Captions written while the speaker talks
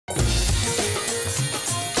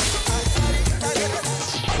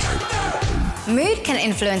Mood can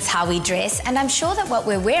influence how we dress, and I'm sure that what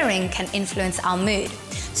we're wearing can influence our mood.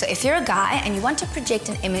 So if you're a guy and you want to project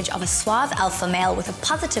an image of a suave alpha male with a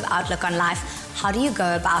positive outlook on life, how do you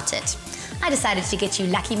go about it? I decided to get you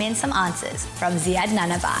lucky men some answers from Ziyaad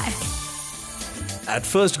Nanabhay. At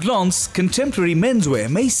first glance, contemporary menswear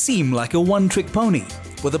may seem like a one-trick pony,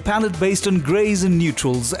 with a palette based on greys and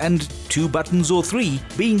neutrals and 2 buttons or 3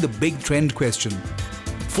 being the big trend question.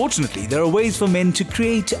 Fortunately, there are ways for men to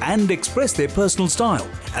create and express their personal style,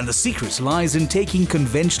 and the secret lies in taking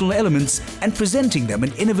conventional elements and presenting them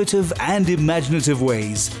in innovative and imaginative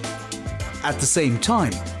ways. At the same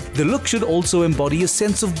time, the look should also embody a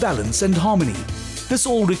sense of balance and harmony. This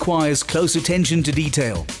all requires close attention to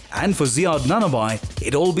detail, and for Ziyaad Nanabhay,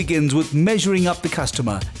 it all begins with measuring up the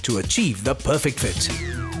customer to achieve the perfect fit.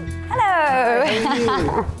 Hello! How are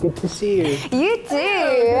you? Good to see you. You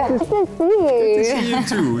too! Good to see you! Good to see you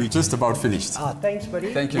too. We're just about finished. Thanks,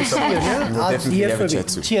 buddy. Thank you so much. We'll definitely have a chat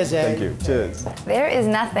soon. Cheers, Thank you. Cheers. There is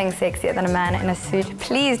nothing sexier than a man in a suit.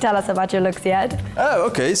 Please tell us about your look, Ziyaad. Oh,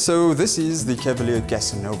 okay. So this is the Cavalier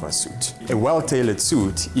Casanova suit. A well-tailored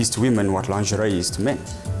suit is to women what lingerie is to men.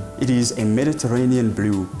 It is a Mediterranean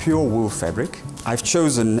blue pure wool fabric. I've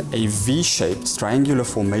chosen a V-shaped triangular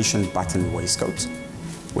formation button waistcoat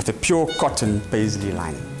with a pure cotton paisley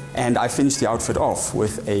lining. And I finished the outfit off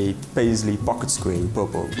with a paisley pocket square in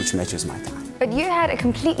purple, which matches my tie. But you had a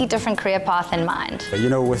completely different career path in mind. You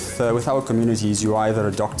know, with our communities, you're either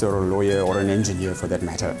a doctor or a lawyer or an engineer for that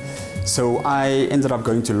matter. So I ended up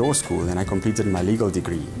going to law school and I completed my legal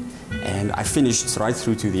degree. And I finished right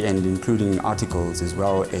through to the end, including articles as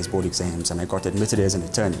well as board exams, and I got admitted as an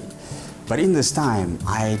attorney. But in this time,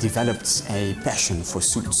 I developed a passion for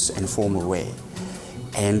suits and formal wear.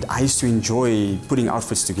 And I used to enjoy putting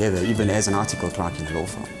outfits together, even as an article clerk in a law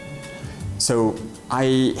firm. So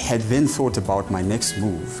I had then thought about my next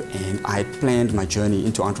move, and I planned my journey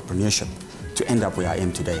into entrepreneurship to end up where I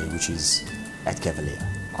am today, which is at Cavalier.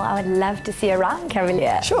 Well, I would love to see you around,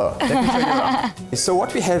 Cavalier. Sure, let me show you around. So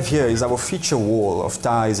what we have here is our feature wall of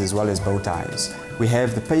ties as well as bow ties. We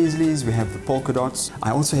have the paisleys, we have the polka dots.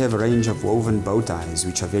 I also have a range of woven bow ties,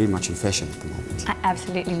 which are very much in fashion at the moment. I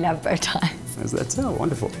absolutely love bow ties. Is that so?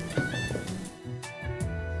 Wonderful.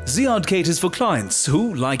 Ziyaad caters for clients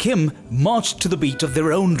who, like him, march to the beat of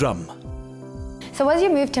their own drum. So was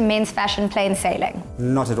your move to men's fashion plain sailing?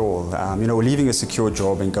 Not at all. You know, leaving a secure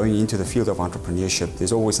job and going into the field of entrepreneurship,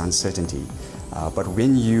 there's always uncertainty. But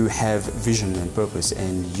when you have vision and purpose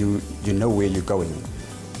and you know where you're going,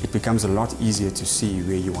 it becomes a lot easier to see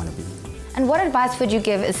where you want to be. And what advice would you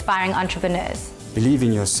give aspiring entrepreneurs? Believe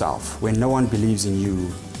in yourself. When no one believes in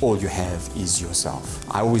you, all you have is yourself.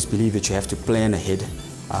 I always believe that you have to plan ahead.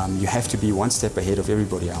 You have to be one step ahead of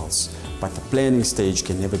everybody else. But the planning stage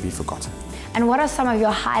can never be forgotten. And what are some of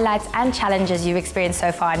your highlights and challenges you've experienced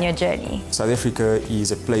so far in your journey? South Africa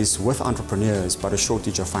is a place with entrepreneurs, but a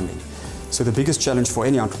shortage of funding. So the biggest challenge for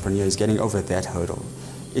any entrepreneur is getting over that hurdle.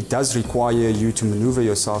 It does require you to maneuver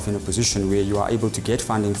yourself in a position where you are able to get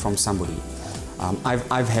funding from somebody.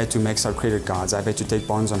 I've had to max out credit cards, I've had to take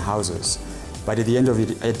bonds on houses, but at the end of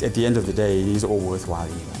the day, it is all worthwhile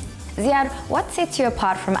anyway. Ziyaad, what sets you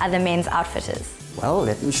apart from other men's outfitters? Well,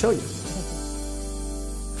 let me show you.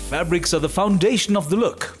 Fabrics are the foundation of the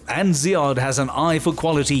look, and Ziyaad has an eye for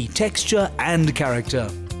quality, texture and character.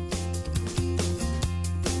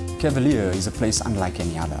 Cavalier is a place unlike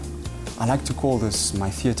any other. I like to call this my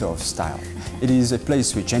theatre of style. It is a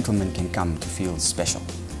place where gentlemen can come to feel special.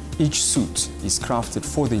 Each suit is crafted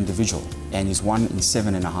for the individual and is 1 in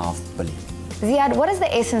 7.5 billion. Ziyaad, what is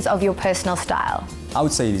the essence of your personal style? I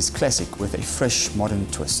would say it is classic with a fresh modern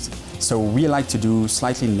twist. So we like to do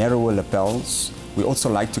slightly narrower lapels. We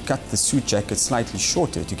also like to cut the suit jacket slightly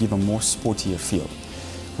shorter to give a more sportier feel.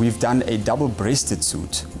 We've done a double-breasted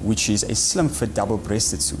suit, which is a slim-fit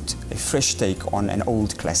double-breasted suit, a fresh take on an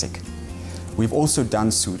old classic. We've also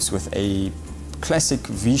done suits with a classic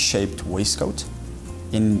V-shaped waistcoat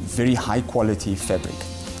in very high-quality fabric,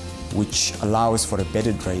 which allows for a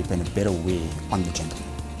better drape and a better wear on the gentleman.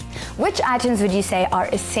 Which items would you say are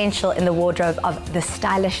essential in the wardrobe of the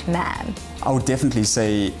stylish man? I would definitely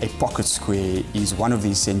say a pocket square is one of the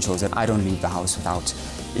essentials that I don't leave the house without.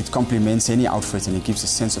 It complements any outfit and it gives a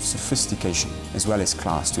sense of sophistication as well as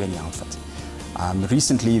class to any outfit.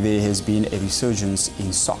 Recently there has been a resurgence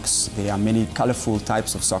in socks. There are many colorful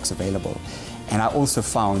types of socks available, and I also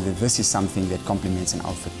found that this is something that complements an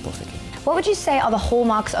outfit perfectly. What would you say are the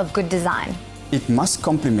hallmarks of good design? It must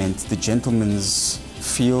complement the gentleman's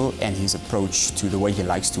feel and his approach to the way he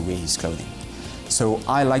likes to wear his clothing. So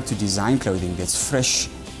I like to design clothing that's fresh,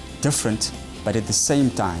 different, but at the same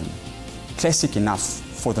time classic enough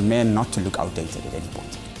for the man not to look outdated at any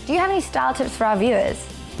point. Do you have any style tips for our viewers?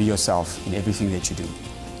 Be yourself in everything that you do.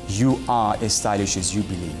 You are as stylish as you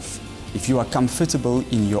believe. If you are comfortable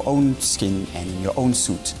in your own skin and in your own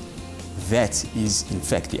suit, that is in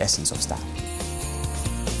fact the essence of style.